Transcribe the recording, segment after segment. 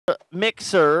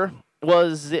mixer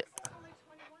was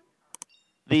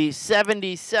the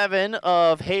 77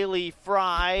 of Haley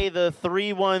Fry, the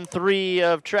 313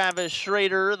 of Travis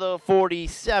Schrader, the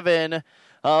 47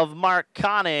 of Mark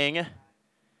Conning,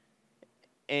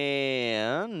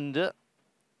 and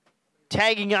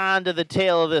tagging on to the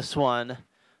tail of this one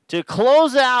to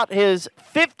close out his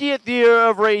 50th year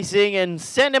of racing and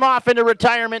send him off into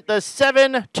retirement, the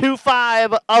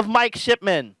 725 of Mike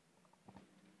Shipman.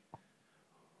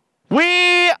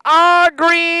 We are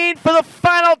green for the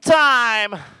final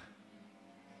time.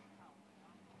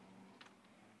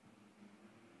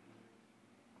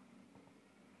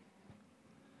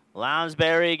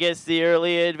 Lounsbury gets the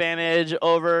early advantage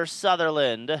over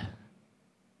Sutherland.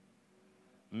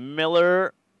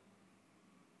 Miller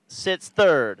sits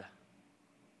third.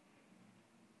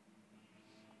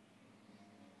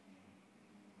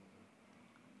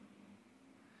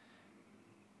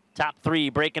 Top three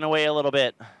breaking away a little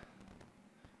bit.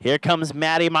 Here comes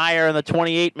Matty Meyer in the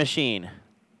 28 machine.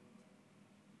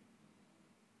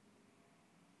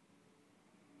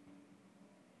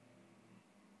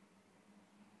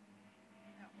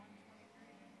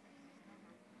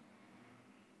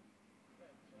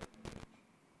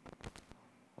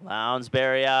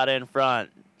 Lounsbury out in front.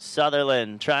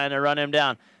 Sutherland trying to run him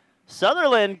down.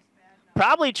 Sutherland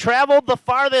probably traveled the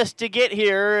farthest to get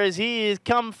here, as he's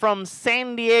come from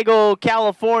San Diego,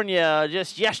 California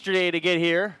just yesterday to get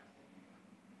here.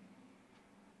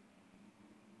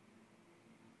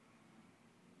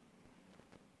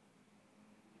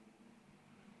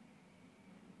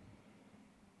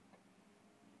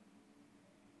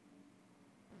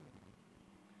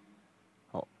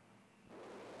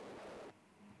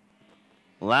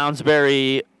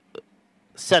 Lounsbury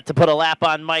set to put a lap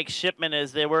on Mike Shipman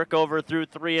as they work over through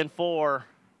 3 and 4.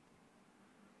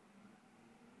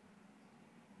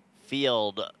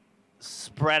 Field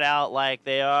spread out like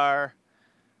they are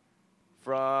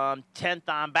from 10th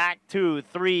on back to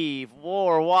 3,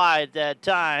 4 wide at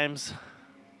times.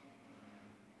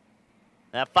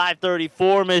 That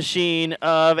 534 machine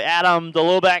of Adam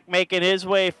Doloback making his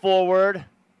way forward.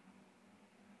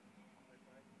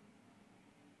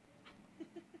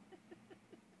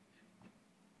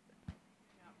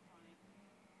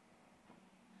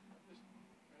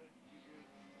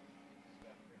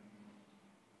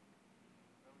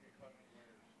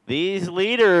 These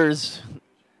leaders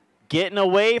getting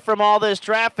away from all this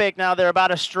traffic. Now they're about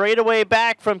a straightaway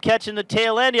back from catching the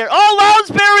tail end here. Oh,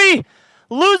 Lounsbury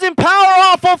losing power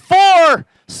off of 4.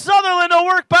 Sutherland to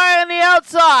work by on the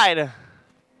outside.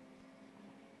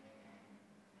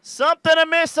 Something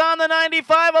amiss on the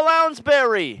 95 of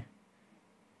Lounsbury.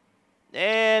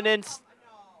 And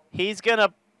he's going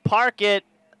to park it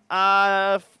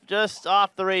just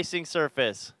off the racing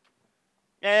surface.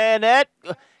 And that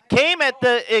came at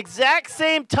the exact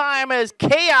same time as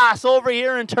chaos over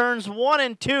here in turns 1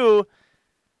 and 2.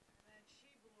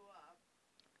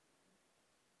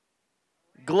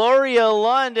 Gloria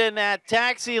London, that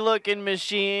taxi-looking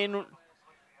machine,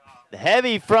 the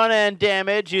heavy front-end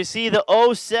damage. You see the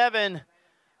 07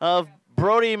 of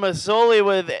Brody Masoli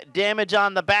with damage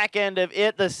on the back end of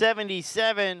it, the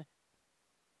 77.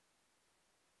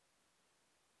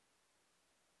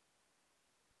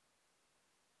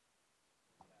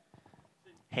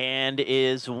 Hand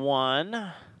is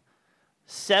 1.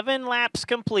 7 laps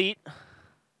complete.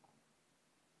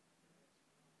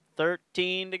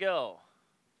 13 to go.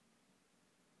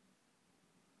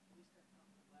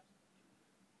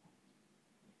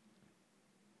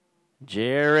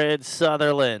 Jared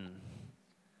Sutherland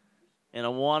in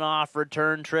a one-off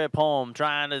return trip home,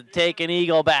 trying to take an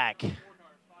eagle back.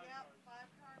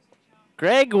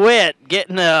 Greg Witt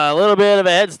getting a little bit of a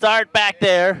head start back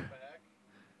there.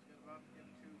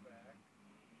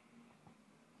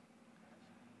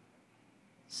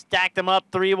 Stacked them up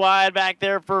 3 wide back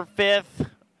there for 5th.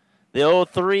 The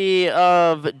 03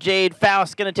 of Jade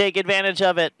Faust going to take advantage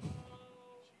of it.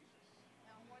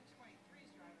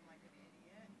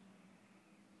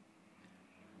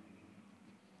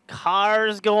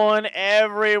 Cars going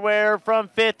everywhere from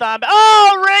 5th on.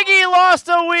 Oh, Reggie lost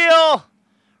a wheel.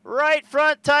 Right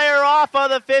front tire off of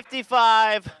the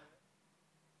 55.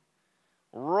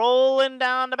 Rolling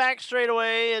down the back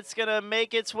straightaway. It's going to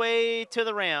make its way to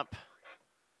the ramp.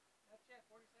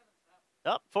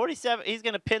 Oh, 47. He's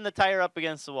going to pin the tire up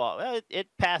against the wall. Well, it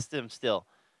passed him still.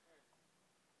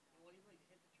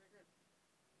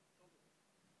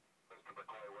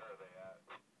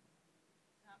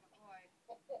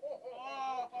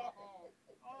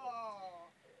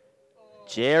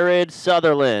 Jared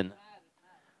Sutherland,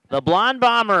 the blonde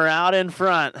bomber out in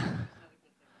front.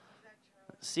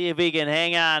 See if he can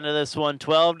hang on to this one.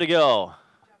 12 to go.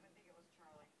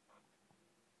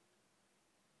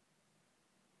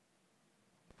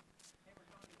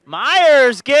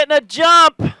 Myers getting a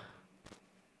jump.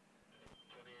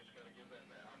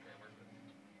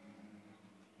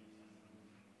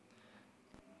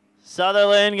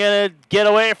 Sutherland going to get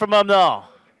away from him, though.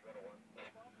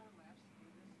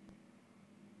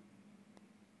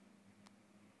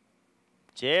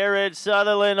 Jared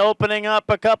Sutherland opening up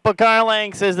a couple car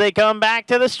lengths as they come back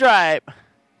to the stripe.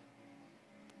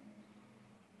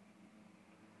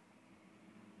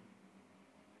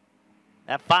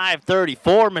 That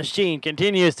 534 machine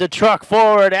continues to truck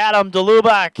forward. Adam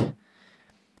DeLubach.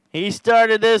 He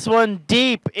started this one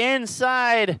deep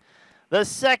inside the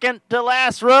second to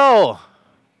last row.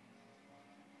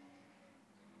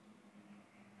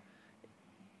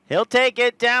 He'll take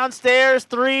it downstairs,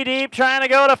 3 deep, trying to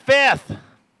go to 5th.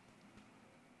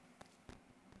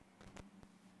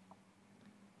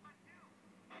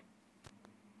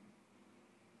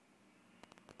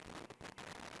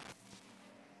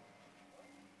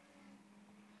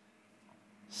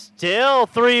 Still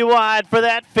 3 wide for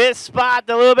that 5th spot.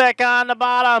 DeLubach on the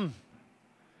bottom.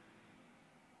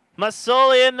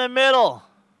 Masoli in the middle.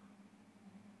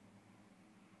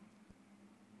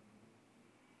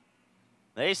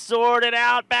 They sort it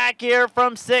out back here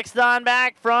from 6th on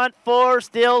back. Front 4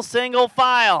 still single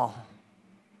file.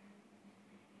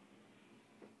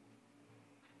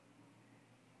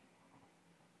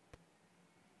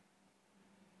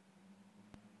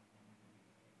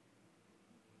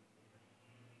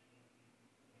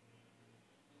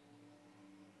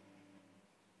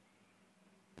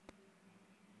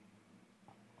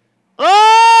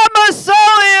 Oh,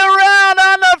 Masoli around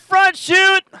on the front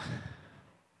chute.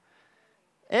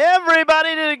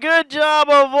 Everybody did a good job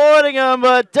avoiding him,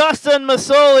 but Dustin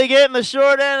Masoli getting the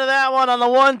short end of that one on the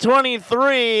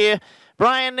 123.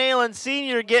 Brian Nayland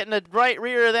Sr. getting the right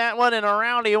rear of that one, and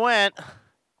around he went.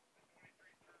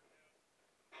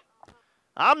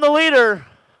 I'm the leader.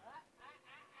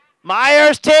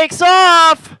 Myers takes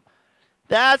off.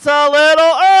 That's a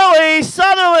little early.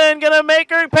 Sutherland going to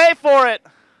make her pay for it.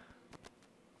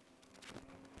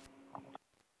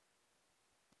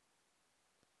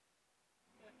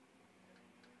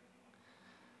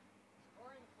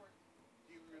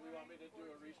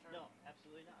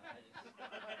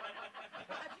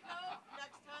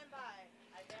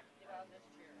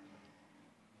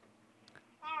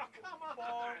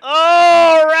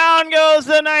 Oh, round goes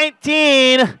the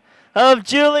 19 of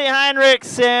Julie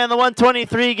Heinrichs, and the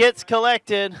 123 gets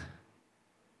collected.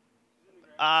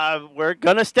 We're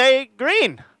going to stay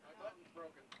green.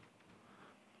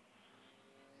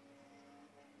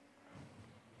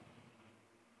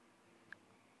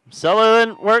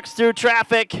 Sutherland works through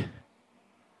traffic.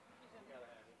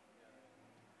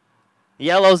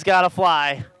 Yellow's got to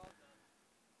fly.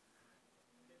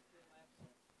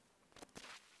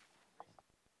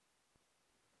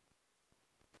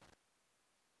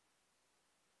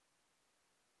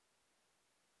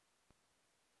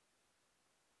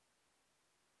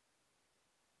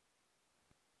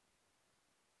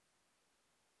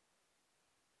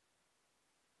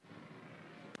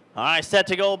 All right, set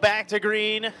to go back to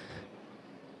green.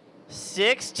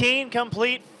 16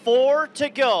 complete, 4 to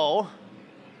go.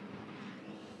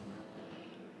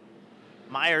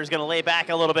 Myers going to lay back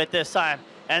a little bit this time.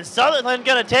 And Sutherland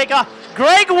going to take off.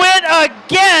 Greg Witt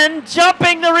again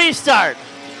jumping the restart.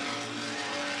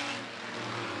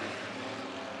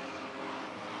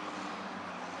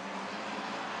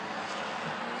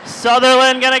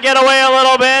 Sutherland going to get away a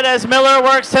little bit as Miller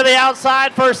works to the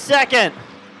outside for second.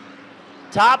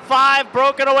 Top 5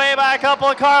 broken away by a couple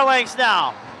of car lengths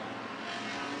now.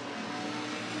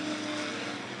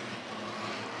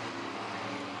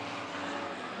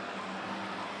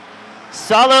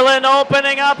 Sutherland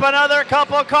opening up another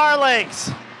couple car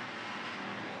lengths.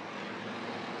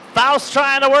 Faust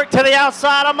trying to work to the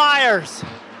outside of Myers.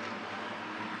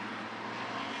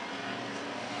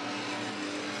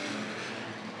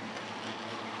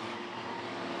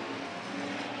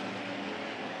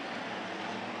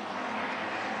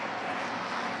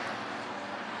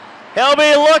 He'll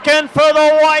be looking for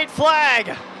the white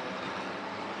flag.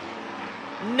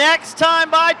 Next time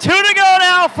by, 2 to go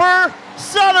now for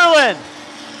Sutherland.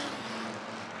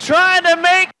 Trying to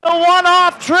make the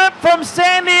one-off trip from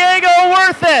San Diego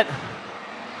worth it.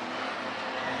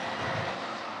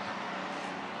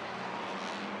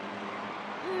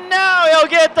 Now he'll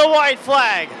get the white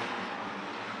flag.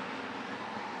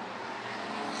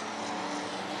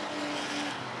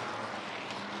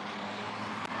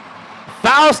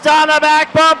 Faust on the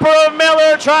back bumper of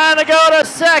Miller trying to go to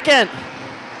second.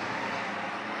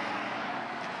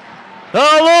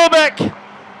 Lubeck,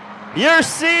 your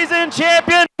season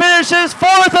champion, finishes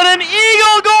 4th, and an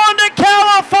eagle going to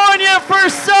California for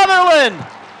Sutherland.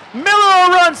 Miller will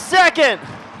run 2nd.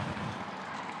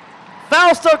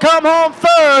 Fausto come home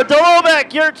 3rd.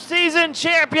 Lubeck, your season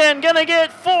champion, gonna get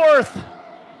 4th.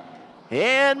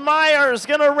 And Myers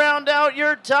gonna round out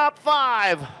your top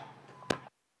 5.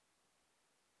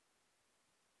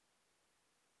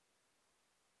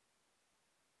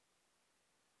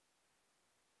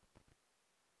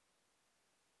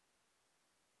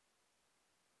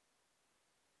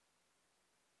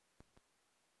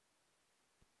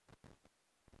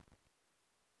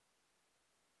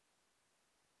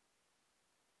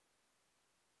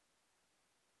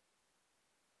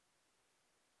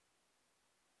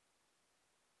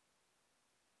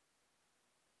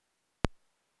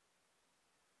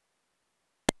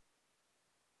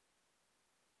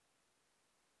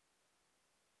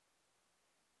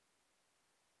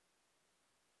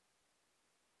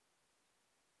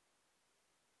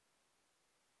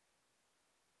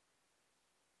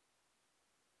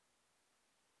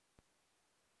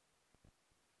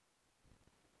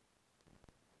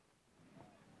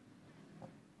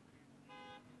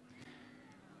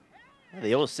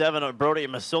 The 07 of Brody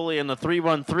Masoli and the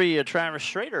 313 of Travis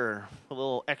Schrader. A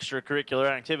little extracurricular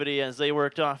activity as they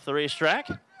worked off the racetrack.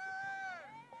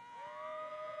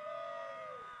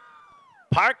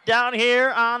 Parked down here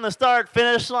on the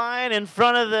start-finish line in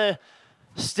front of the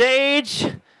stage.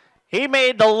 He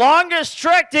made the longest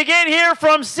trek to get here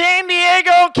from San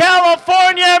Diego,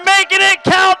 California, making it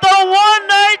count, the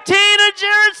 119 of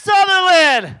Jared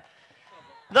Sutherland.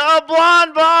 The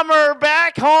Blonde Bomber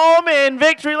back home in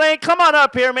victory lane. Come on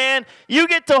up here, man. You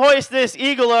get to hoist this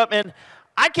eagle up, and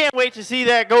I can't wait to see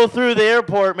that go through the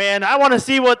airport, man. I want to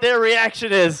see what their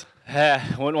reaction is.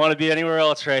 Wouldn't want to be anywhere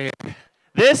else right here.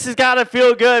 This has got to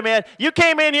feel good, man. You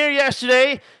came in here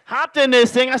yesterday, hopped in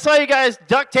this thing. I saw you guys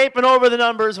duct taping over the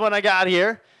numbers when I got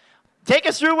here. Take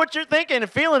us through what you're thinking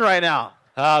and feeling right now.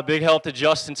 Big help to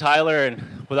Justin Tyler,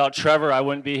 and without Trevor, I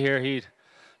wouldn't be here. He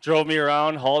drove me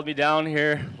around, hauled me down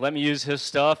here, let me use his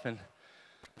stuff, and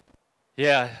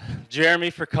yeah, Jeremy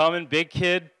for coming, big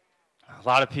kid, a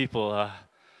lot of people.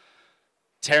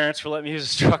 Terrence for letting me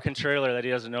use his truck and trailer that he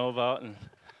doesn't know about, and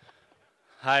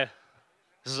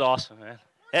this is awesome, man.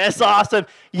 That's awesome.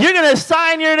 You're going to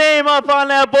sign your name up on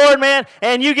that board, man,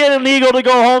 and you get an eagle to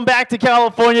go home back to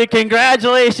California.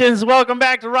 Congratulations. Welcome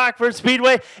back to Rockford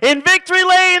Speedway. In victory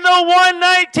lane, the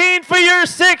 119 for your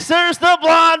Sixers, the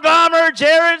Blonde Bomber,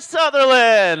 Jared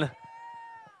Sutherland.